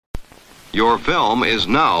Your film is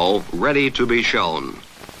now ready to be shown.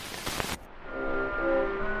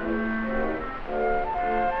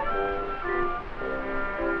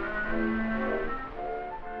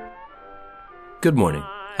 Good morning.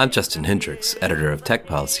 I'm Justin Hendricks, editor of Tech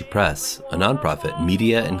Policy Press, a nonprofit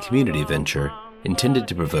media and community venture intended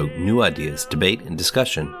to provoke new ideas, debate, and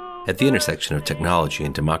discussion at the intersection of technology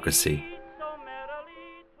and democracy.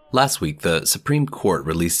 Last week, the Supreme Court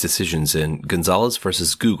released decisions in Gonzalez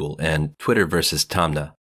versus Google and Twitter versus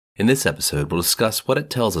Taamneh. In this episode, we'll discuss what it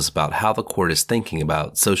tells us about how the court is thinking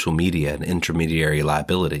about social media and intermediary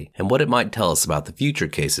liability, and what it might tell us about the future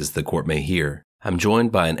cases the court may hear. I'm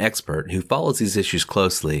joined by an expert who follows these issues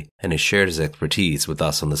closely and has shared his expertise with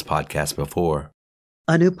us on this podcast before.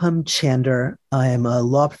 Anupam Chander. I am a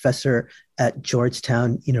law professor at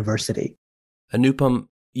Georgetown University. Anupam,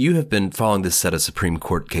 you have been following this set of Supreme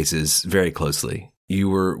Court cases very closely. You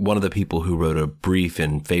were one of the people who wrote a brief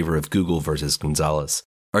in favor of Google versus Gonzalez.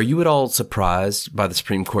 Are you at all surprised by the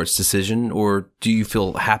Supreme Court's decision, or do you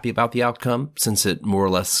feel happy about the outcome since it more or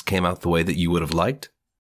less came out the way that you would have liked?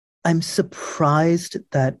 I'm surprised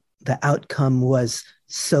that the outcome was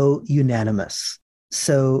so unanimous.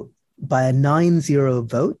 So by a 9-0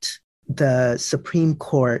 vote, the Supreme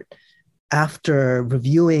Court, after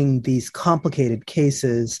reviewing these complicated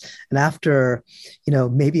cases and after,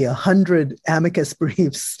 maybe 100 amicus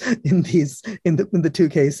briefs in the two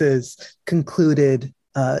cases, concluded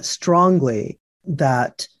strongly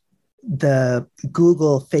that the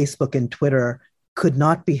Google, Facebook, and Twitter could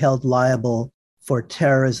not be held liable for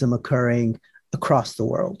terrorism occurring across the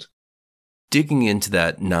world. Digging into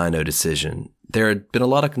that 9-0 decision, there had been a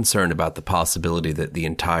lot of concern about the possibility that the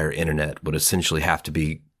entire internet would essentially have to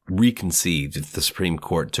be reconceived if the Supreme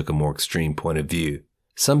Court took a more extreme point of view.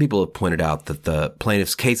 Some people have pointed out that the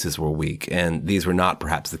plaintiffs' cases were weak, and these were not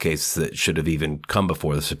perhaps the cases that should have even come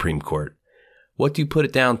before the Supreme Court. What do you put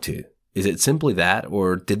it down to? Is it simply that,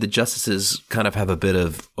 or did the justices kind of have a bit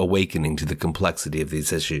of awakening to the complexity of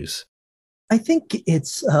these issues? I think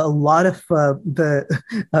it's a lot of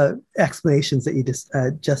the explanations that you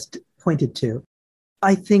just pointed to.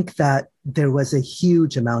 I think that there was a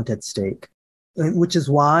huge amount at stake, which is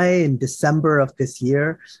why in December of this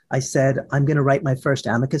year, I said, I'm going to write my first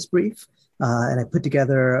amicus brief. And I put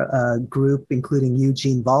together a group, including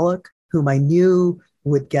Eugene Volokh, whom I knew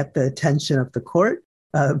would get the attention of the court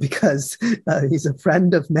because he's a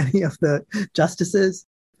friend of many of the justices.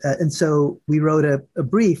 And so we wrote a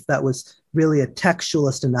brief that was really a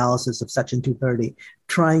textualist analysis of Section 230,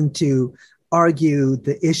 trying to argue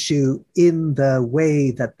the issue in the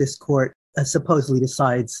way that this court supposedly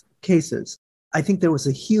decides cases. I think there was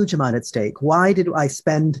a huge amount at stake. Why did I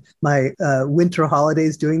spend my winter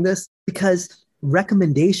holidays doing this? Because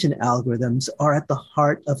recommendation algorithms are at the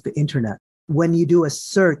heart of the internet. When you do a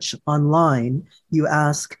search online, you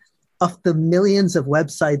ask, of the millions of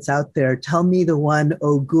websites out there, tell me the one,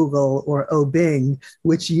 oh Google or oh Bing,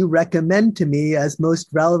 which you recommend to me as most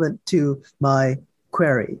relevant to my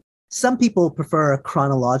query. Some people prefer a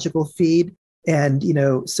chronological feed. And,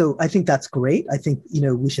 so I think that's great. I think,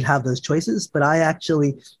 we should have those choices. But I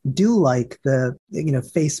actually do like the,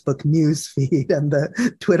 Facebook news feed and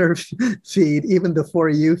the Twitter feed, even the For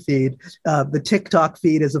You feed. The TikTok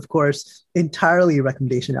feed is, of course, entirely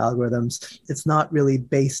recommendation algorithms. It's not really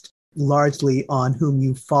based largely on whom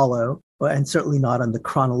you follow, and certainly not on the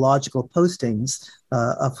chronological postings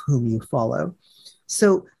of whom you follow.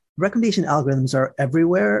 So recommendation algorithms are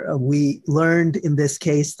everywhere. We learned in this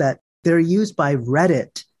case that they're used by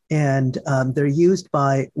Reddit and they're used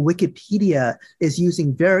by Wikipedia is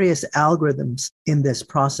using various algorithms in this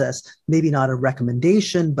process, maybe not a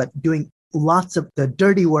recommendation, but doing lots of the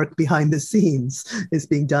dirty work behind the scenes is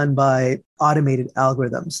being done by automated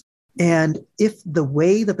algorithms. And if the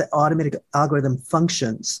way that the automated algorithm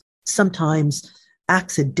functions, sometimes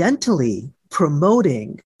accidentally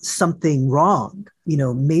promoting something wrong,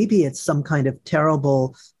 maybe it's some kind of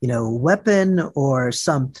terrible, weapon or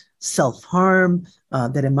some self-harm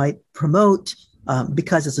that it might promote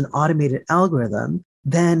because it's an automated algorithm,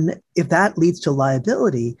 then if that leads to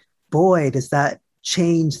liability, boy, does that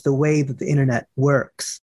change the way that the internet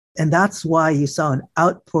works. And that's why you saw an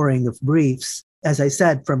outpouring of briefs, as I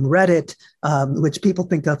said, from Reddit, which people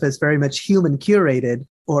think of as very much human curated,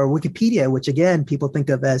 or Wikipedia, which again, people think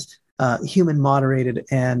of as human moderated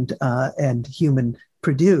and human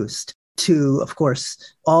produced, to, of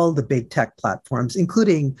course, all the big tech platforms,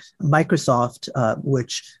 including Microsoft,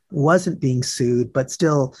 which wasn't being sued, but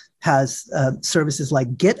still has services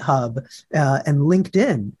like GitHub and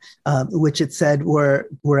LinkedIn, which it said were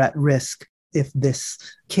at risk if this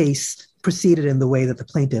case proceeded in the way that the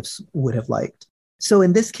plaintiffs would have liked. So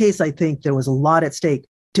in this case, I think there was a lot at stake.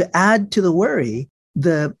 To add to the worry,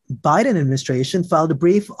 the Biden administration filed a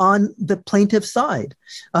brief on the plaintiff's side.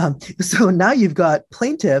 So now you've got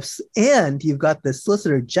plaintiffs and you've got the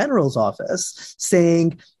Solicitor General's office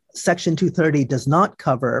saying Section 230 does not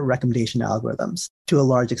cover recommendation algorithms to a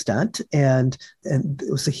large extent. And it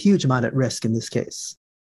was a huge amount at risk in this case.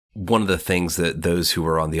 One of the things that those who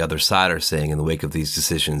are on the other side are saying in the wake of these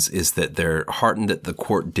decisions is that they're heartened that the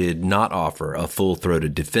court did not offer a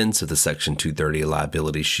full-throated defense of the Section 230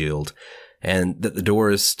 liability shield, and that the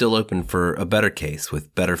door is still open for a better case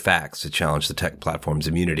with better facts to challenge the tech platform's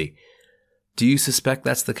immunity. Do you suspect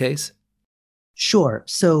that's the case? Sure.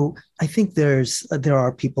 So I think there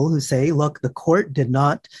are people who say, look, the court did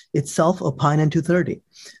not itself opine on 230.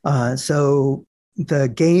 So the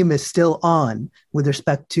game is still on with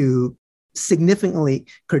respect to significantly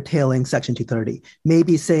curtailing Section 230,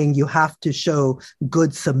 maybe saying you have to show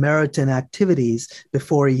good Samaritan activities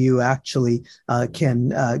before you actually can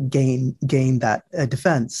gain that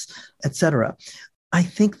defense, et cetera. I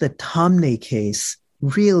think the Taamneh case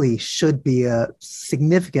really should be a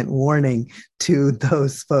significant warning to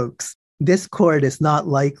those folks. This court is not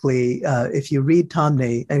likely, if you read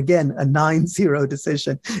Taamneh, and again, a 9-0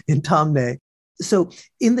 decision in Taamneh. So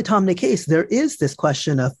in the Taamneh case, there is this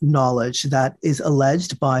question of knowledge that is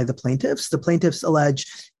alleged by the plaintiffs. The plaintiffs allege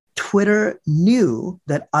Twitter knew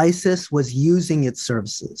that ISIS was using its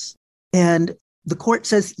services. And the court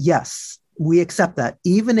says, yes, we accept that.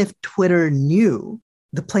 Even if Twitter knew,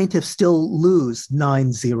 the plaintiffs still lose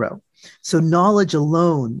 9-0. So knowledge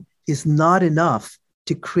alone is not enough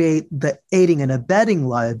to create the aiding and abetting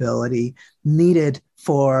liability needed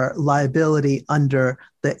for liability under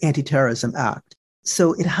the Anti-Terrorism Act.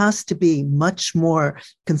 So it has to be much more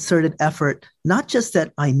concerted effort, not just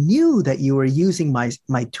that I knew that you were using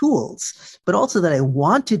my tools, but also that I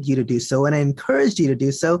wanted you to do so and I encouraged you to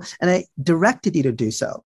do so and I directed you to do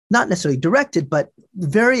so. Not necessarily directed, but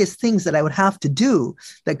various things that I would have to do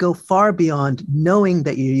that go far beyond knowing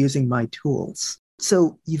that you're using my tools.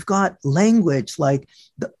 So you've got language like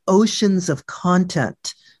the oceans of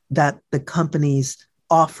content that the companies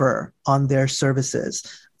offer on their services.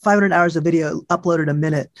 500 hours of video uploaded a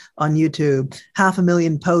minute on YouTube,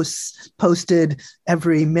 500,000 posts posted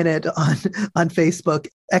every minute on Facebook,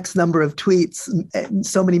 X number of tweets,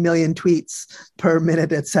 so many million tweets per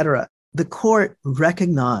minute, et cetera. The court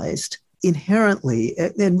recognized inherently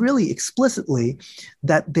and really explicitly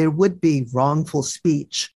that there would be wrongful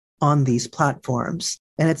speech on these platforms.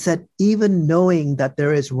 And it said, even knowing that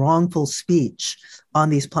there is wrongful speech on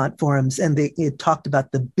these platforms, and it talked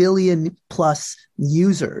about the 1 billion plus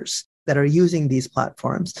users that are using these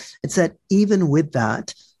platforms, it said, even with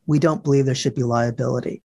that, we don't believe there should be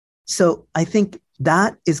liability. So I think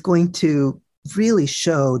that is going to really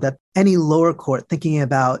show that any lower court thinking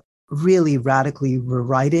about really radically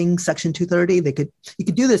rewriting Section 230, you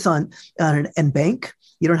could do this on an en banc.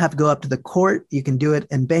 You don't have to go up to the court. You can do it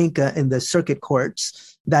en banc in the circuit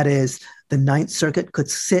courts. That is, the Ninth Circuit could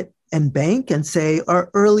sit en banc and say,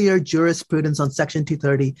 our earlier jurisprudence on Section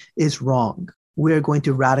 230 is wrong. We're going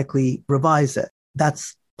to radically revise it.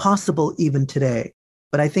 That's possible even today.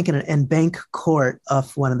 But I think in an en banc court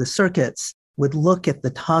of one of the circuits would look at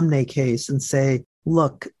the Taamneh case and say,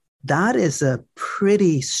 look, that is a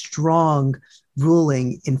pretty strong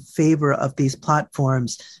ruling in favor of these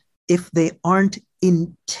platforms if they aren't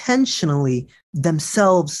intentionally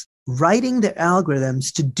themselves writing their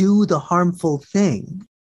algorithms to do the harmful thing.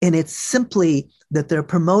 And it's simply that they're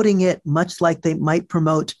promoting it much like they might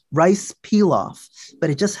promote rice pilaf,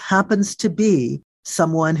 but it just happens to be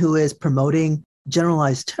someone who is promoting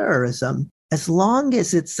generalized terrorism. As long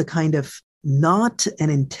as it's a kind of not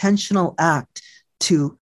an intentional act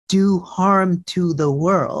to do harm to the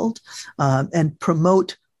world and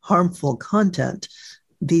promote harmful content,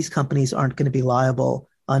 these companies aren't going to be liable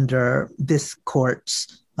under this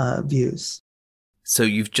court's views. So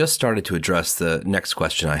you've just started to address the next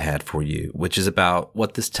question I had for you, which is about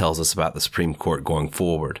what this tells us about the Supreme Court going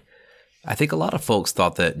forward. I think a lot of folks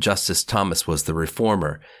thought that Justice Thomas was the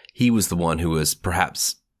reformer. He was the one who was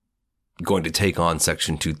perhaps going to take on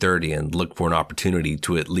Section 230 and look for an opportunity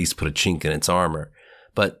to at least put a chink in its armor.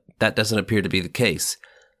 But that doesn't appear to be the case.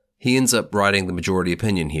 He ends up writing the majority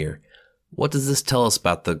opinion here. What does this tell us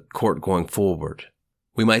about the court going forward?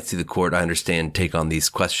 We might see the court, I understand, take on these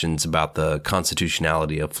questions about the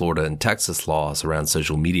constitutionality of Florida and Texas laws around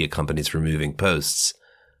social media companies removing posts.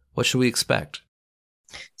 What should we expect?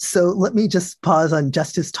 So let me just pause on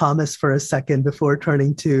Justice Thomas for a second before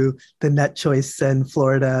turning to the net choice and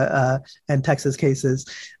Florida and Texas cases.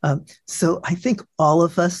 So I think all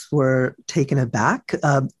of us were taken aback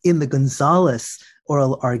in the Gonzalez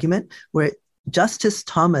oral argument, where Justice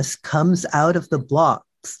Thomas comes out of the blocks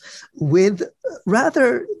with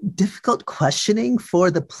rather difficult questioning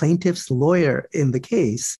for the plaintiff's lawyer in the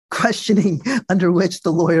case, questioning under which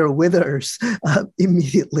the lawyer withers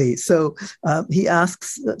immediately. So he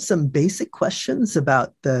asks some basic questions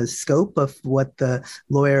about the scope of what the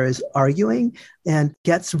lawyer is arguing and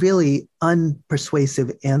gets really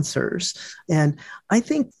unpersuasive answers. And I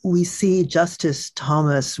think we see Justice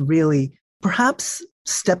Thomas really perhaps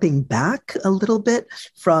stepping back a little bit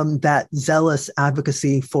from that zealous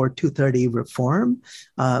advocacy for 230 reform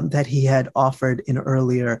that he had offered in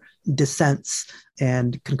earlier dissents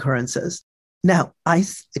and concurrences. Now, I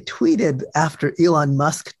tweeted after Elon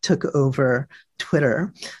Musk took over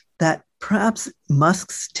Twitter that perhaps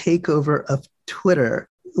Musk's takeover of Twitter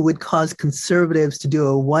would cause conservatives to do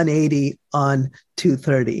a 180 on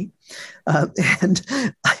 230.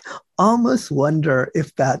 And I almost wonder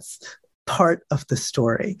if that's part of the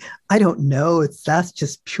story. I don't know. That's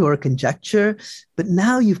just pure conjecture. But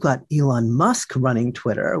now you've got Elon Musk running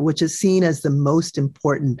Twitter, which is seen as the most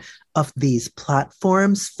important of these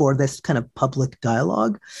platforms for this kind of public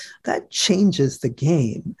dialogue. That changes the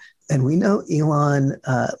game. And we know Elon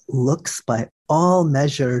looks by all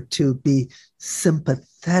measure to be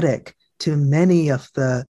sympathetic to many of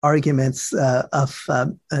the arguments of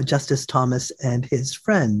Justice Thomas and his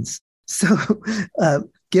friends. So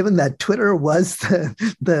given that Twitter was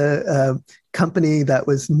the company that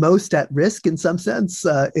was most at risk in some sense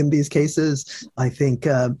in these cases, I think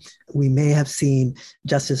we may have seen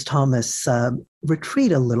Justice Thomas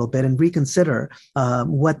retreat a little bit and reconsider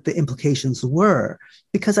what the implications were,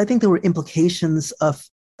 because I think there were implications of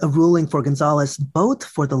a ruling for Gonzalez, both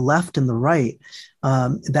for the left and the right,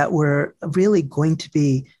 that were really going to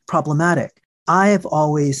be problematic. I have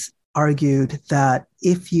always argued that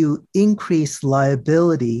if you increase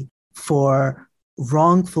liability for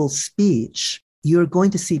wrongful speech, you're going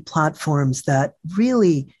to see platforms that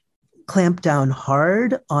really clamp down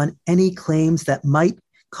hard on any claims that might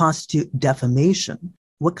constitute defamation.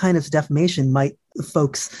 What kind of defamation might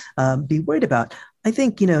folks be worried about? I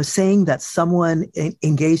think, saying that someone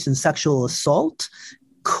engaged in sexual assault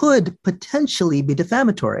could potentially be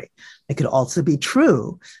defamatory. It could also be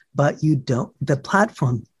true, but the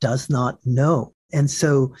platform does not know. And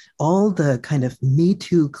so all the kind of Me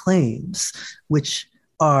Too claims, which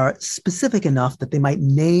are specific enough that they might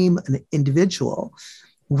name an individual,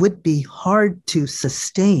 would be hard to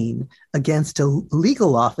sustain against a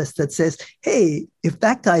legal office that says, hey, if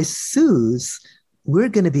that guy sues, we're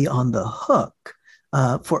going to be on the hook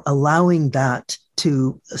for allowing that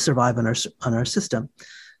to survive on our system.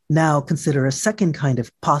 Now consider a second kind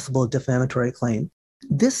of possible defamatory claim.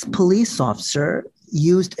 This police officer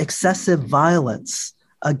used excessive violence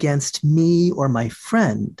against me or my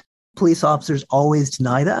friend. Police officers always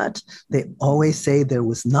deny that. They always say there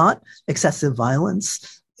was not excessive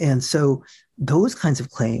violence. And so those kinds of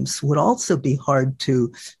claims would also be hard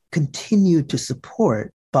to continue to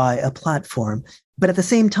support by a platform. But at the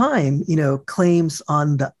same time, claims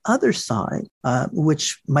on the other side,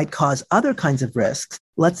 which might cause other kinds of risks.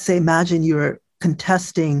 Let's say, imagine you're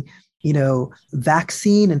contesting,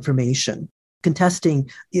 vaccine information, contesting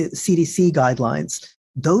CDC guidelines.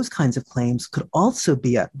 Those kinds of claims could also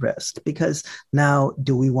be at risk, because now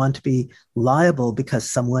do we want to be liable because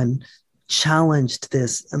someone challenged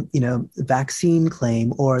this, vaccine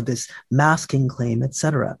claim or this masking claim, et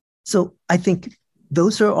cetera? So I think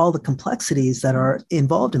those are all the complexities that are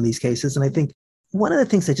involved in these cases. And I think one of the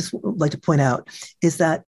things I just would like to point out is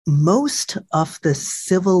that most of the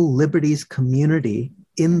civil liberties community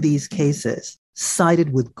in these cases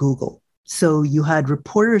sided with Google. So you had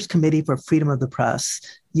Reporters Committee for Freedom of the Press,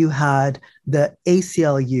 you had the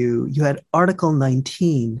ACLU, you had Article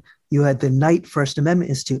 19, you had the Knight First Amendment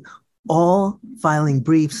Institute, all filing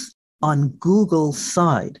briefs on Google's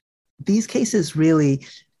side. These cases really,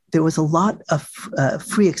 there was a lot of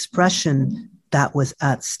free expression that was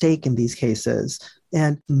at stake in these cases.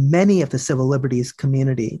 And many of the civil liberties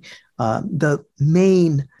community, the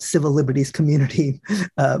main civil liberties community,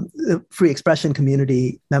 free expression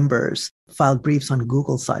community members filed briefs on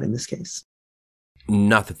Google's side in this case.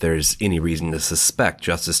 Not that there's any reason to suspect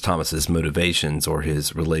Justice Thomas's motivations or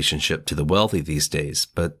his relationship to the wealthy these days,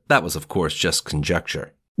 but that was, of course, just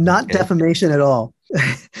conjecture. Not defamation at all.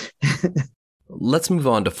 Let's move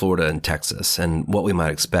on to Florida and Texas and what we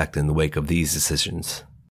might expect in the wake of these decisions.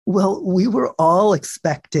 Well, we were all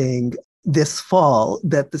expecting this fall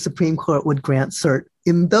that the Supreme Court would grant cert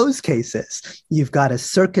in those cases. You've got a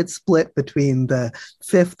circuit split between the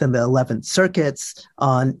Fifth and the 11th Circuits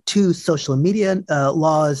on two social media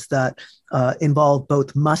laws that involve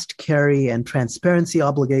both must carry and transparency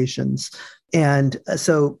obligations. And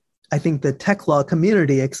so I think the tech law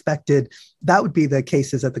community expected that would be the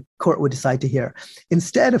cases that the court would decide to hear.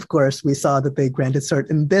 Instead, of course, we saw that they granted cert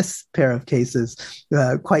in this pair of cases,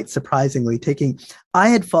 quite surprisingly. I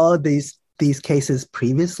had followed these cases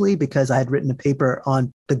previously because I had written a paper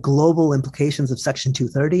on the global implications of Section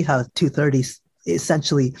 230, how 230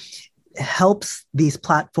 essentially helps these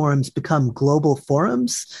platforms become global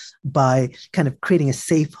forums by kind of creating a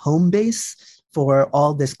safe home base for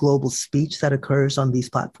all this global speech that occurs on these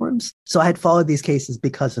platforms. So I had followed these cases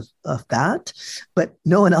because of that, but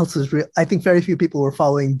no one else was I think very few people were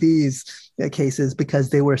following these cases because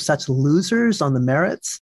they were such losers on the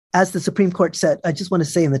merits. As the Supreme Court said, I just want to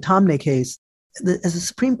say in the Taamneh case, as the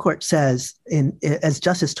Supreme Court says, as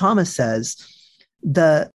Justice Thomas says,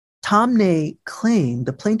 the Taamneh claim,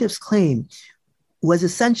 the plaintiff's claim, was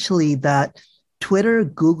essentially that Twitter,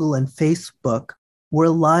 Google, and Facebook were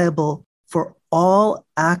liable for all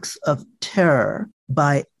acts of terror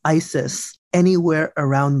by ISIS anywhere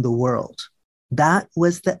around the world. That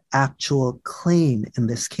was the actual claim in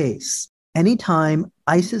this case. Anytime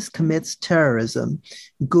ISIS commits terrorism,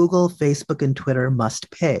 Google, Facebook, and Twitter must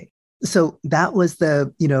pay. So that was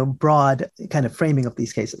the broad kind of framing of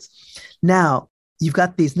these cases. Now, you've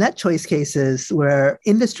got these net choice cases where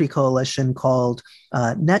industry coalition called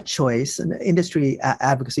Net Choice, an industry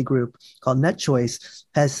advocacy group called Net Choice,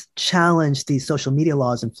 has challenged these social media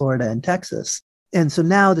laws in Florida and Texas. And so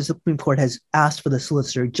now the Supreme Court has asked for the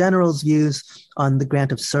Solicitor General's views on the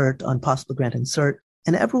grant of cert, on possible granting cert.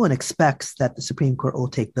 And everyone expects that the Supreme Court will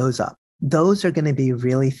take those up. Those are going to be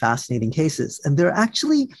really fascinating cases. And there's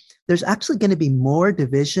actually going to be more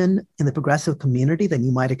division in the progressive community than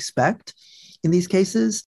you might expect in these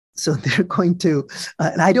cases. So they're going to,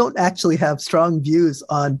 and I don't actually have strong views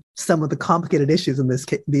on some of the complicated issues in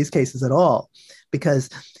these cases at all, because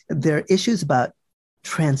there are issues about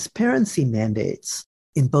transparency mandates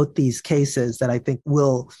in both these cases that I think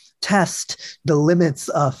will test the limits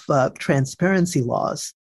of transparency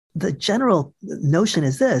laws. The general notion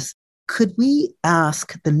is this: could we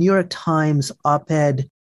ask the New York Times op-ed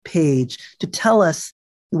page to tell us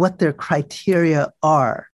what their criteria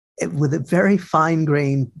are with a very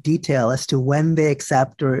fine-grained detail as to when they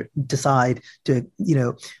accept or decide to,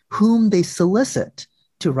 whom they solicit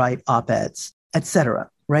to write op-eds, et cetera,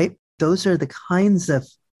 right? Those are the kinds of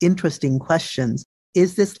interesting questions.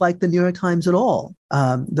 Is this like the New York Times at all?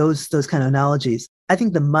 Those kind of analogies. I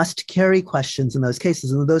think the must carry questions in those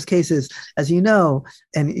cases, as you know,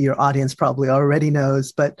 and your audience probably already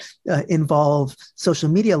knows, but involve social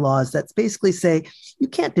media laws that basically say you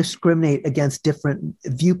can't discriminate against different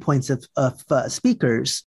viewpoints of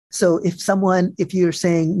speakers. So if you're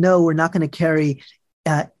saying, no, we're not going to carry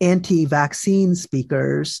anti-vaccine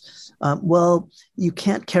speakers, well, you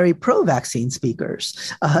can't carry pro-vaccine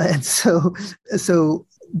speakers. And so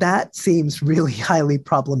that seems really highly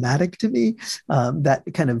problematic to me, that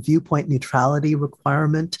kind of viewpoint neutrality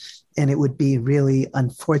requirement. And it would be really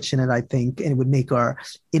unfortunate, I think, and it would make our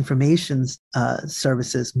information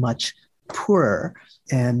services much poorer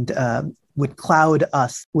and would cloud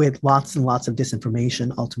us with lots and lots of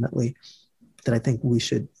disinformation, ultimately, that I think we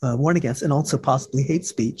should warn against, and also possibly hate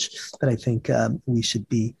speech that I think we should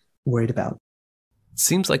be worried about. It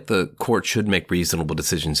seems like the court should make reasonable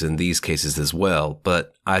decisions in these cases as well,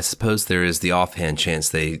 but I suppose there is the offhand chance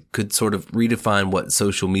they could sort of redefine what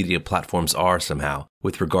social media platforms are somehow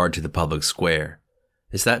with regard to the public square.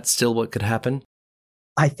 Is that still what could happen?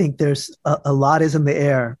 I think there's a lot is in the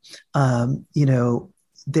air.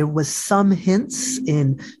 There was some hints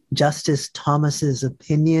in Justice Thomas's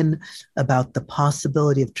opinion about the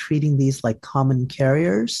possibility of treating these like common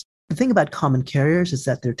carriers. The thing about common carriers is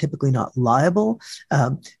that they're typically not liable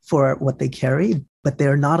for what they carry, but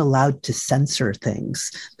they're not allowed to censor things.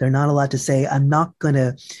 They're not allowed to say, I'm not going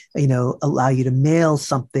to, allow you to mail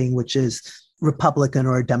something which is Republican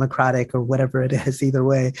or Democratic or whatever it is, either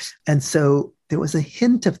way. And so there was a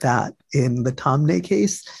hint of that in the Taamneh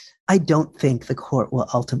case. I don't think the court will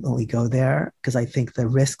ultimately go there because I think the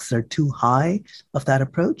risks are too high of that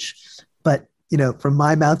approach. But from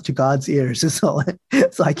my mouth to God's ears is all.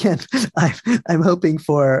 So I can't. I'm hoping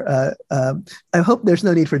for. I hope there's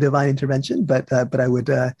no need for divine intervention, but I would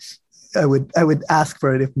ask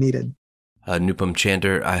for it if needed. Anupam,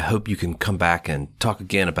 Chander, I hope you can come back and talk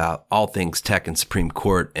again about all things tech and Supreme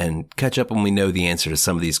Court and catch up when we know the answer to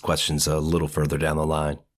some of these questions a little further down the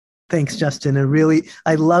line. Thanks, Justin.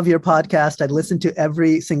 I love your podcast. I listen to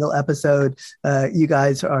every single episode. You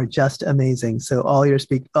guys are just amazing. So all your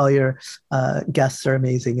guests are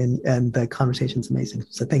amazing, and the conversation's amazing.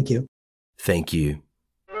 So thank you. Thank you.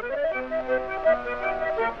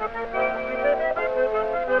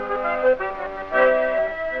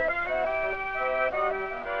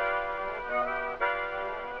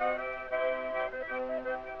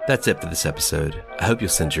 That's it for this episode. I hope you'll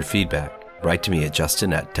send your feedback. Write to me at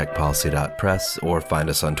justin@techpolicy.press or find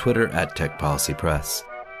us on Twitter @techpolicypress.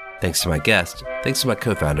 Thanks to my guest. Thanks to my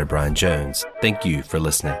co-founder, Brian Jones. Thank you for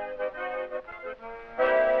listening.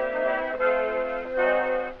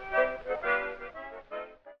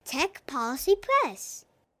 Tech Policy Press.